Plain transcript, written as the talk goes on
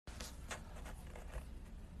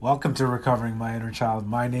Welcome to Recovering My Inner Child.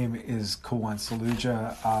 My name is Kawan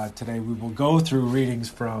Saluja. Today we will go through readings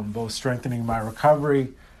from both Strengthening My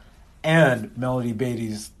Recovery and Melody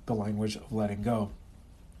Beattie's The Language of Letting Go.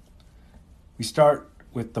 We start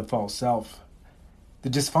with the false self. The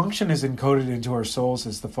dysfunction is encoded into our souls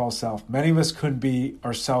as the false self. Many of us couldn't be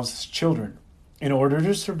ourselves as children. In order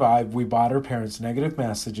to survive, we bought our parents' negative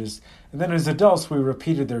messages, and then as adults we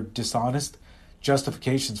repeated their dishonest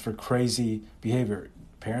justifications for crazy behavior.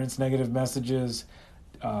 Parents' negative messages,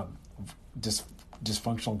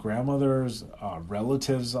 dysfunctional grandmothers,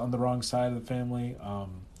 relatives on the wrong side of the family.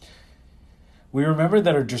 We remember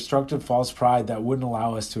that our destructive false pride that wouldn't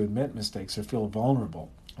allow us to admit mistakes or feel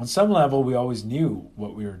vulnerable. On some level, we always knew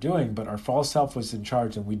what we were doing, but our false self was in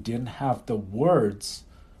charge and we didn't have the words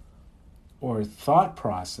or thought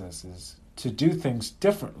processes to do things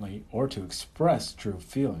differently or to express true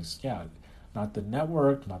feelings. Yeah, not the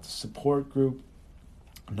network, not the support group,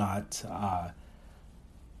 not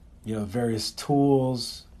various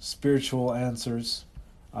tools, spiritual answers.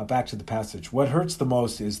 Back to the passage. What hurts the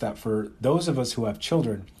most is that for those of us who have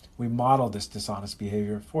children, we model this dishonest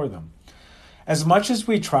behavior for them. As much as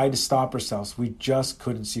we tried to stop ourselves, we just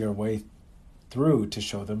couldn't see our way through to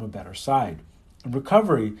show them a better side. In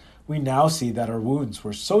recovery, we now see that our wounds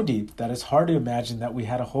were so deep that it's hard to imagine that we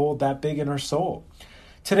had a hole that big in our soul.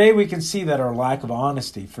 Today we can see that our lack of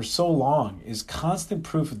honesty for so long is constant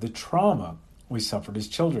proof of the trauma we suffered as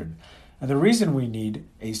children, and the reason we need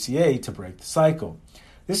ACA to break the cycle.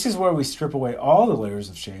 This is where we strip away all the layers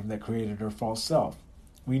of shame that created our false self.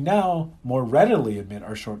 We now more readily admit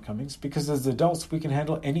our shortcomings because as adults we can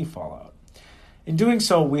handle any fallout. In doing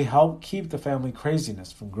so, we help keep the family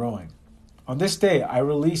craziness from growing. On this day, I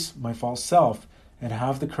release my false self and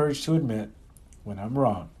have the courage to admit when I'm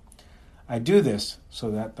wrong. I do this so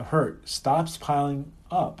that the hurt stops piling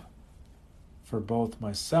up for both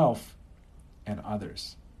myself and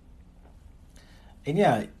others. And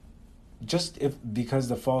yeah, just because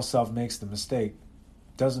the false self makes the mistake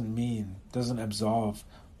doesn't absolve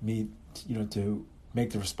me, to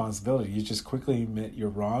make the responsibility. You just quickly admit you're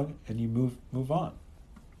wrong and you move on.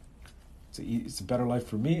 It's a better life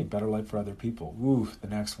for me, a better life for other people. Ooh, the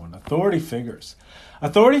next one. Authority figures.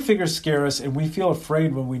 Authority figures scare us and we feel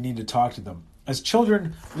afraid when we need to talk to them. As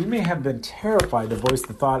children, we may have been terrified to voice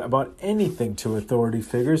the thought about anything to authority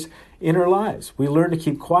figures in our lives. We learned to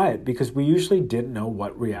keep quiet because we usually didn't know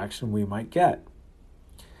what reaction we might get.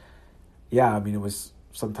 Yeah,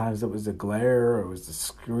 sometimes it was a glare, or it was a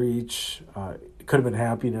screech. It could have been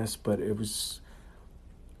happiness, but it was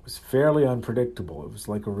fairly unpredictable. It was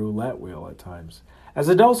like a roulette wheel at times. As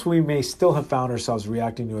adults, we may still have found ourselves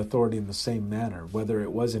reacting to authority in the same manner, whether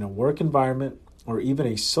it was in a work environment or even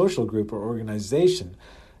a social group or organization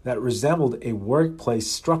that resembled a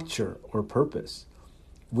workplace structure or purpose.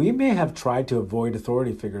 We may have tried to avoid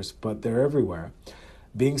authority figures, but they're everywhere.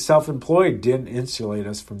 Being self-employed didn't insulate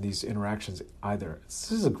us from these interactions either.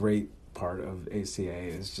 This is a great part of ACA,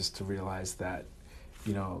 is just to realize that,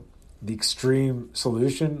 the extreme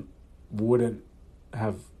solution wouldn't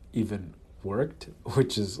have even worked,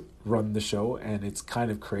 which is run the show. And it's kind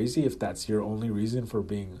of crazy if that's your only reason for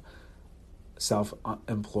being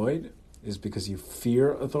self-employed, is because you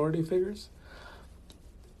fear authority figures.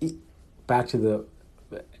 Back to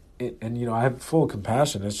I have full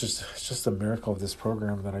compassion. It's just a miracle of this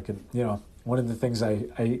program that I could, one of the things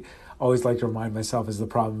I always like to remind myself is the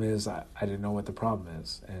problem is I didn't know what the problem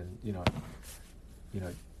is. And,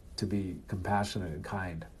 to be compassionate and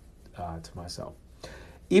kind to myself.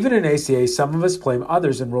 Even in ACA, some of us blame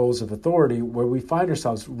others in roles of authority where we find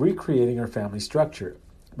ourselves recreating our family structure.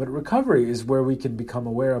 But recovery is where we can become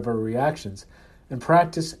aware of our reactions and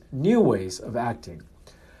practice new ways of acting.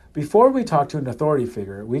 Before we talk to an authority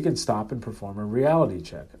figure, we can stop and perform a reality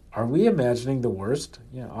check. Are we imagining the worst?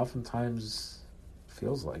 Yeah, oftentimes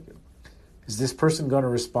feels like it. Is this person going to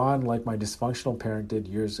respond like my dysfunctional parent did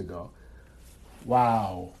years ago?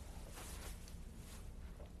 Wow.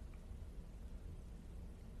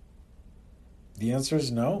 The answer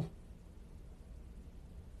is no.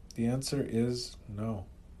 The answer is no.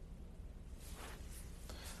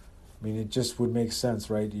 It just would make sense,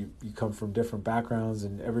 right? You come from different backgrounds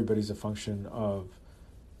and everybody's a function of,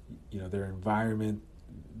 their environment,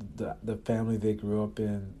 the family they grew up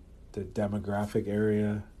in, the demographic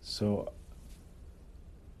area. So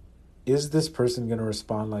is this person going to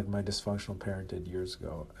respond like my dysfunctional parent did years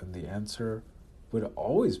ago? And the answer would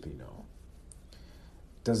always be no.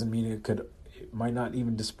 Doesn't mean it might not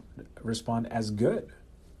even respond as good.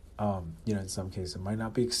 In some cases, it might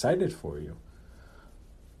not be excited for you.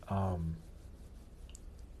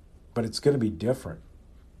 But it's going to be different.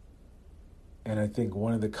 And I think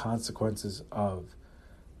one of the consequences of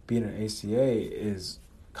being an ACA is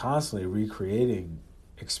constantly recreating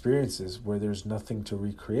experiences where there's nothing to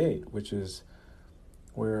recreate, which is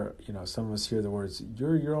where, some of us hear the words,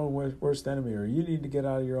 you're your own worst enemy, or you need to get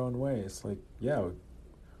out of your own way. It's like, yeah,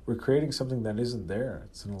 we're creating something that isn't there.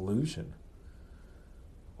 It's an illusion.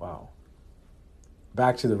 Wow.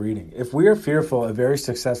 Back to the reading. If we are fearful, a very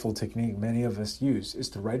successful technique many of us use is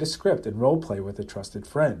to write a script and role play with a trusted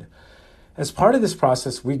friend. As part of this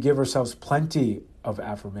process, we give ourselves plenty of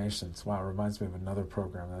affirmations. Wow, it reminds me of another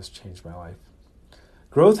program that's changed my life.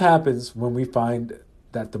 Growth happens when we find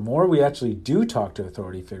that the more we actually do talk to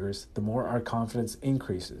authority figures, the more our confidence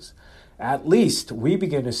increases. At least we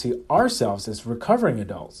begin to see ourselves as recovering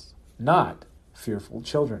adults, not fearful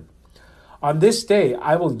children. On this day,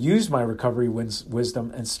 I will use my recovery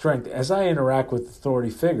wisdom and strength as I interact with authority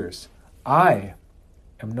figures. I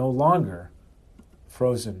am no longer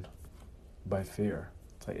frozen by fear.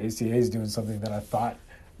 It's like ACA is doing something that I thought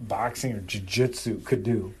boxing or jiu-jitsu could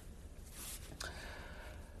do.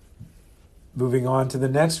 Moving on to the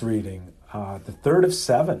next reading, the third of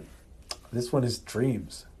 7. This one is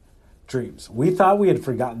dreams. Dreams. We thought we had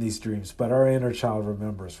forgotten these dreams, but our inner child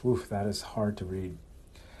remembers. Oof, that is hard to read.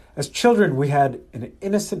 As children, we had an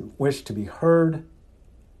innocent wish to be heard,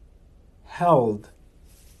 held,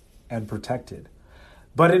 and protected.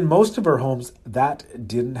 But in most of our homes, that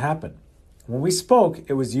didn't happen. When we spoke,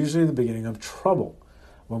 it was usually the beginning of trouble.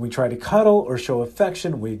 When we tried to cuddle or show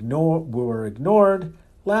affection, we were ignored,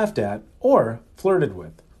 laughed at, or flirted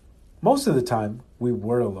with. Most of the time, we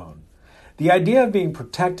were alone. The idea of being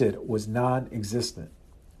protected was non-existent.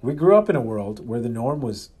 We grew up in a world where the norm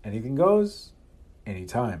was anything goes,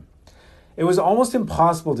 anytime. It was almost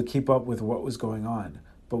impossible to keep up with what was going on,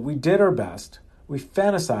 but we did our best. We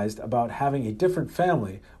fantasized about having a different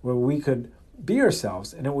family where we could be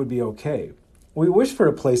ourselves and it would be okay. We wished for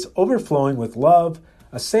a place overflowing with love,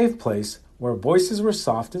 a safe place where voices were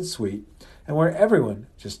soft and sweet, and where everyone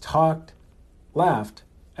just talked, laughed,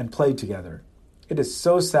 and played together. It is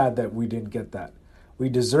so sad that we didn't get that. We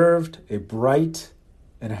deserved a bright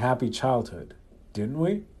and happy childhood, didn't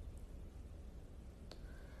we?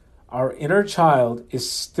 Our inner child is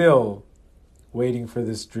still waiting for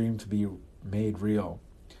this dream to be made real.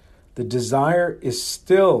 The desire is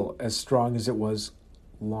still as strong as it was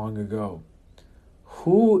long ago.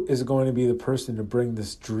 Who is going to be the person to bring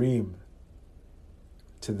this dream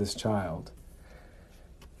to this child?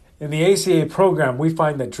 In the ACA program, we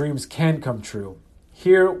find that dreams can come true.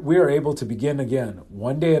 Here, we are able to begin again,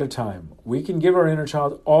 one day at a time. We can give our inner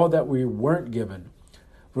child all that we weren't given.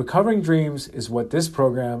 Recovering dreams is what this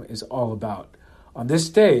program is all about. On this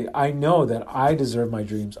day, I know that I deserve my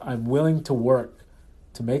dreams. I'm willing to work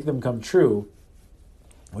to make them come true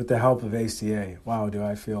with the help of ACA. Wow, do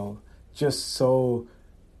I feel just so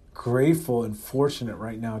grateful and fortunate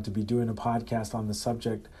right now to be doing a podcast on the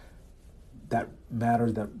subject that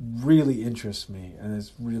matter that really interests me and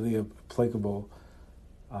is really applicable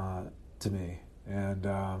to me. And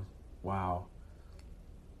wow.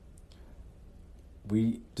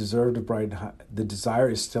 We deserve a bright. The desire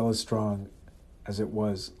is still as strong as it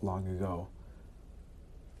was long ago.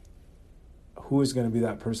 Who is going to be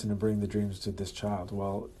that person to bring the dreams to this child?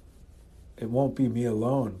 Well, it won't be me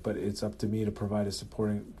alone, but it's up to me to provide a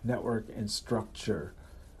supporting network and structure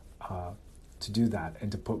to do that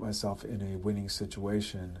and to put myself in a winning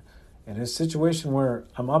situation, and a situation where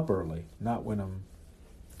I'm up early, not when I'm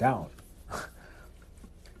down.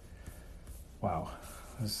 Wow.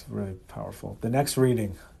 That's really powerful. The next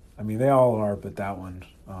reading, they all are, but that one.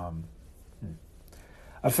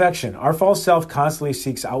 Affection. Our false self constantly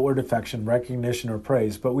seeks outward affection, recognition, or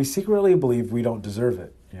praise, but we secretly believe we don't deserve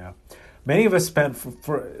it. Yeah. Many of us spent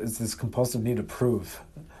it's this compulsive need to prove.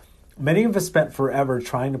 Many of us spent forever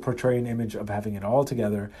trying to portray an image of having it all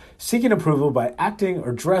together, seeking approval by acting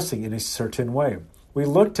or dressing in a certain way. We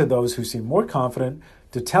look to those who seem more confident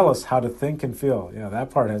to tell us how to think and feel.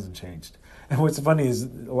 That part hasn't changed. And what's funny is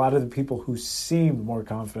a lot of the people who seem more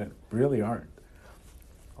confident really aren't.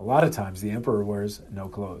 A lot of times the emperor wears no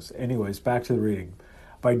clothes. Anyways, back to the reading.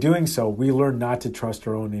 By doing so, we learn not to trust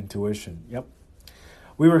our own intuition. Yep.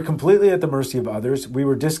 We were completely at the mercy of others. We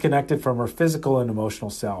were disconnected from our physical and emotional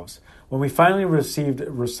selves. When we finally received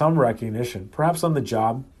some recognition, perhaps on the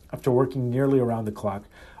job, after working nearly around the clock,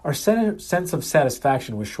 our sense of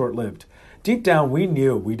satisfaction was short-lived. Deep down, we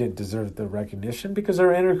knew we didn't deserve the recognition because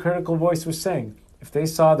our inner critical voice was saying, if they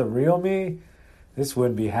saw the real me, this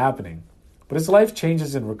wouldn't be happening. But as life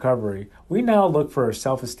changes in recovery, we now look for our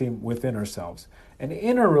self-esteem within ourselves and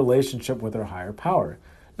in our relationship with our higher power,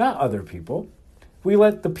 not other people. We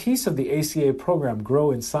let the peace of the ACA program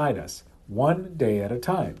grow inside us. one day at a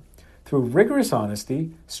time, through rigorous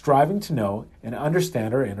honesty, striving to know and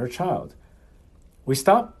understand our inner child. We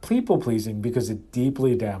stop people-pleasing because it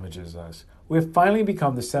deeply damages us. We have finally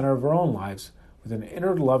become the center of our own lives with an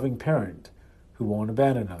inner loving parent who won't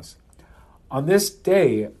abandon us. On this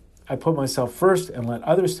day, I put myself first and let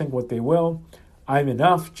others think what they will. I'm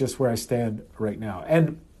enough just where I stand right now.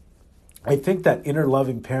 And I think that inner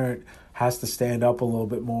loving parent has to stand up a little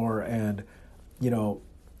bit more. And,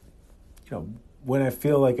 when I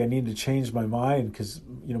feel like I need to change my mind because,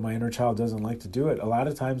 my inner child doesn't like to do it, a lot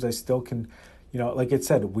of times I still can, like it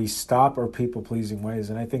said, we stop our people-pleasing ways.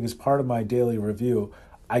 And I think as part of my daily review,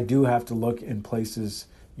 I do have to look in places,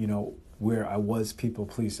 where I was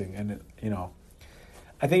people-pleasing. And,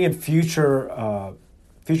 I think in future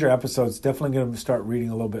episodes, definitely going to start reading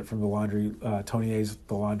a little bit from Tony A's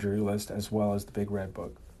The Laundry List, as well as the Big Red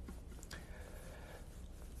Book.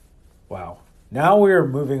 Wow. Now we're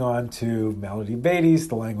moving on to Melody Beattie's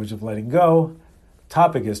The Language of Letting Go.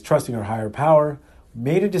 Topic is trusting our higher power.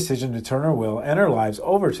 Made a decision to turn our will and our lives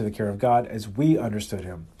over to the care of God as we understood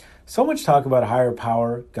him. So much talk about higher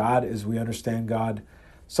power, God as we understand God.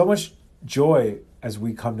 So much joy as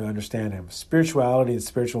we come to understand him. Spirituality and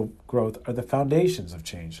spiritual growth are the foundations of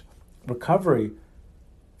change. Recovery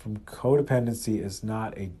from codependency is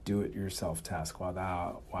not a do-it-yourself task.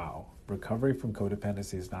 Wow. Recovery from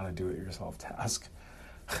codependency is not a do-it-yourself task.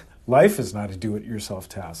 Life is not a do-it-yourself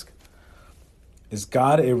task. Is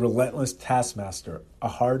God a relentless taskmaster, a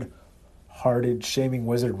hard-hearted, shaming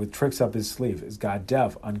wizard with tricks up his sleeve? Is God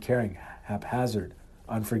deaf, uncaring, haphazard,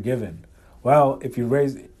 unforgiving? Well, if you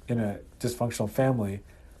raise in a dysfunctional family,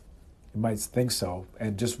 you might think so.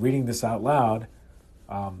 And just reading this out loud,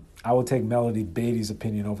 I will take Melody Beattie's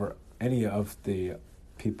opinion over any of the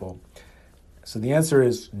people. So the answer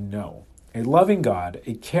is no. A loving God,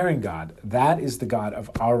 a caring God, that is the God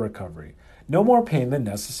of our recovery. No more pain than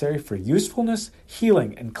necessary for usefulness,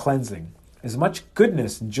 healing, and cleansing. As much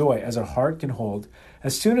goodness and joy as our heart can hold,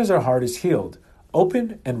 as soon as our heart is healed,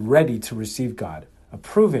 open and ready to receive God,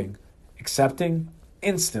 approving, accepting,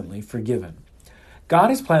 instantly forgiven. God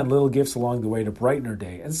has planned little gifts along the way to brighten our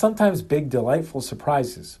day, and sometimes big, delightful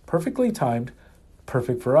surprises, perfectly timed,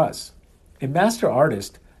 perfect for us. A master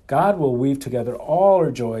artist, God will weave together all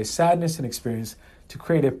our joy, sadness, and experience to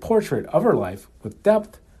create a portrait of our life with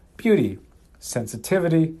depth, beauty,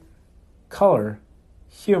 sensitivity, color,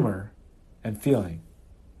 humor, and feeling.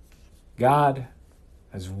 God,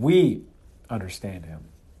 as we understand him,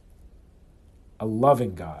 a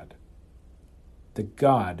loving God, the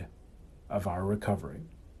God of our recovery.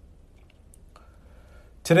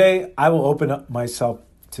 Today, I will open up myself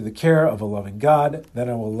to the care of a loving God, then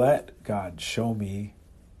I will let God show me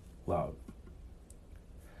love.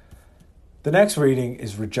 The next reading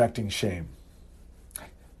is Rejecting Shame.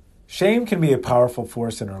 Shame can be a powerful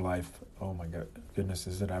force in our life. Oh my goodness,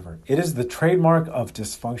 is it ever? It is the trademark of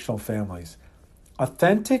dysfunctional families.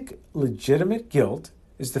 Authentic, legitimate guilt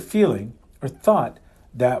is the feeling or thought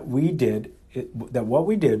that what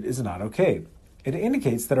we did is not okay. It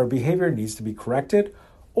indicates that our behavior needs to be corrected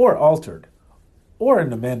or altered, or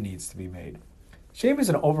an amend needs to be made. Shame is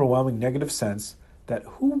an overwhelming negative sense that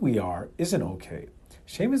who we are isn't okay.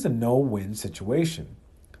 Shame is a no-win situation.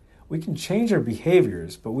 We can change our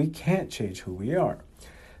behaviors, but we can't change who we are.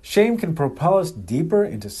 Shame can propel us deeper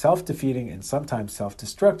into self-defeating and sometimes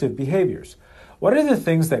self-destructive behaviors. What are the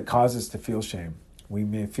things that cause us to feel shame? We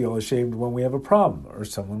may feel ashamed when we have a problem or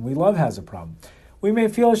someone we love has a problem. We may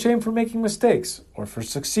feel ashamed for making mistakes or for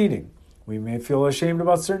succeeding. We may feel ashamed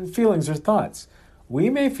about certain feelings or thoughts. We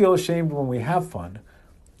may feel ashamed when we have fun,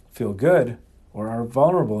 feel good, or are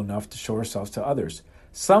vulnerable enough to show ourselves to others.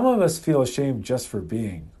 Some of us feel ashamed just for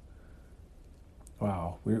being.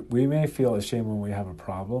 Wow, we may feel ashamed when we have a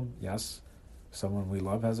problem. Yes, someone we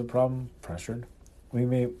love has a problem, pressured. We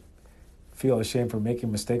may feel ashamed for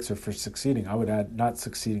making mistakes or for succeeding. I would add not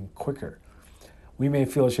succeeding quicker. We may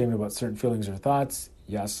feel ashamed about certain feelings or thoughts.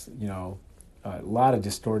 Yes, a lot of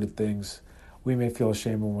distorted things. We may feel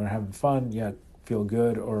ashamed when we're having fun, yet feel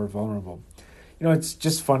good or vulnerable. It's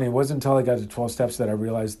just funny. It wasn't until I got to 12 steps that I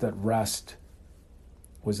realized that rest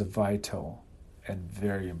was a vital and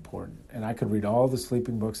very important. And I could read all the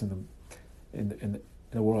sleeping books in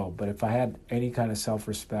the world, but if I had any kind of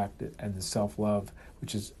self-respect and the self-love,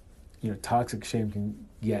 which is, toxic shame can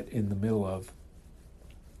get in the middle of,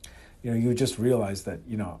 you just realize that,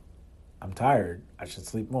 I'm tired, I should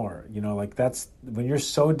sleep more. That's when you're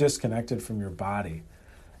so disconnected from your body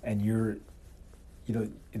and you're,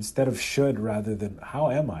 instead of should rather than how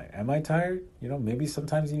am I? Am I tired? Maybe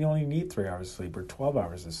sometimes you only need 3 hours of sleep or 12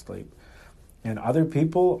 hours of sleep. And other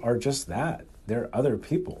people are just that. they're other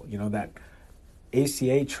people. That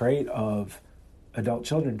ACA trait of adult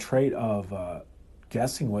children trait of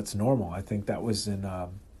guessing what's normal. I think that was in a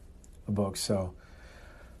book. So,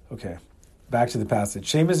 okay, back to the passage.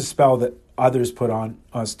 Shame is a spell that others put on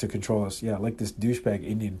us to control us. Yeah, like this douchebag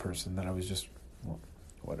Indian person that I was just,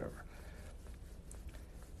 whatever.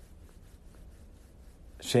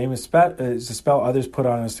 Shame is a spell others put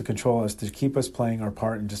on us to control us, to keep us playing our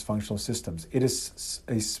part in dysfunctional systems. It is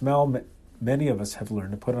a smell many of us have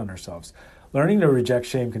learned to put on ourselves. Learning to reject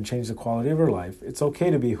shame can change the quality of our life. It's okay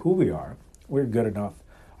to be who we are. We're good enough.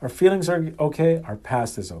 Our feelings are okay. Our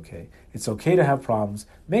past is okay. It's okay to have problems,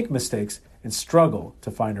 make mistakes, and struggle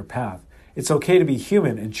to find our path. It's okay to be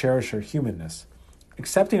human and cherish our humanness.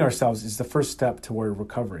 Accepting ourselves is the first step toward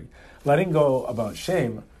recovery. Letting go about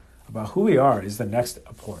shame, about who we are, is the next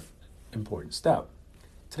important step.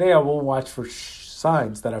 Today I will watch for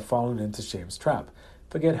signs that I've fallen into shame's trap.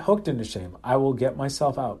 If I get hooked into shame, I will get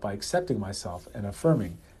myself out by accepting myself and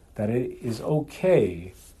affirming that it is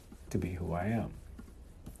okay to be who I am.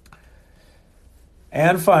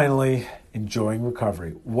 And finally, enjoying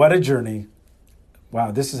recovery. What a journey.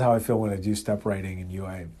 Wow, this is how I feel when I do step writing in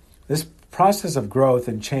UA. This process of growth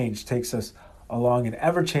and change takes us along an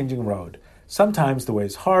ever-changing road. Sometimes the way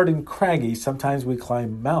is hard and craggy. Sometimes we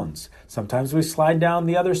climb mountains. Sometimes we slide down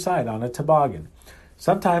the other side on a toboggan.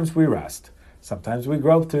 Sometimes we rest. Sometimes we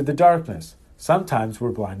grope through the darkness. Sometimes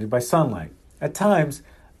we're blinded by sunlight. At times,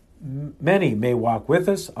 many may walk with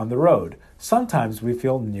us on the road. Sometimes we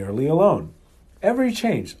feel nearly alone. Every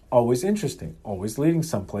change, always interesting, always leading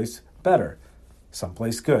someplace better,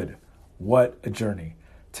 someplace good. What a journey.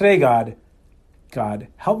 Today, God,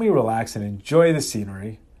 help me relax and enjoy the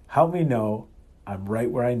scenery. Help me know I'm right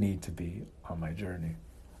where I need to be on my journey.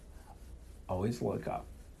 Always look up,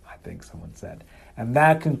 I think someone said. And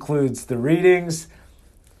that concludes the readings.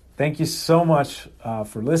 Thank you so much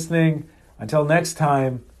for listening. Until next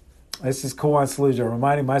time, this is Kawan Saluja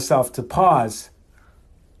reminding myself to pause,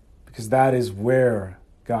 because that is where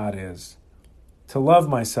God is. To love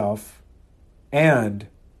myself and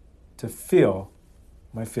to feel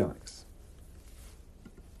my feelings.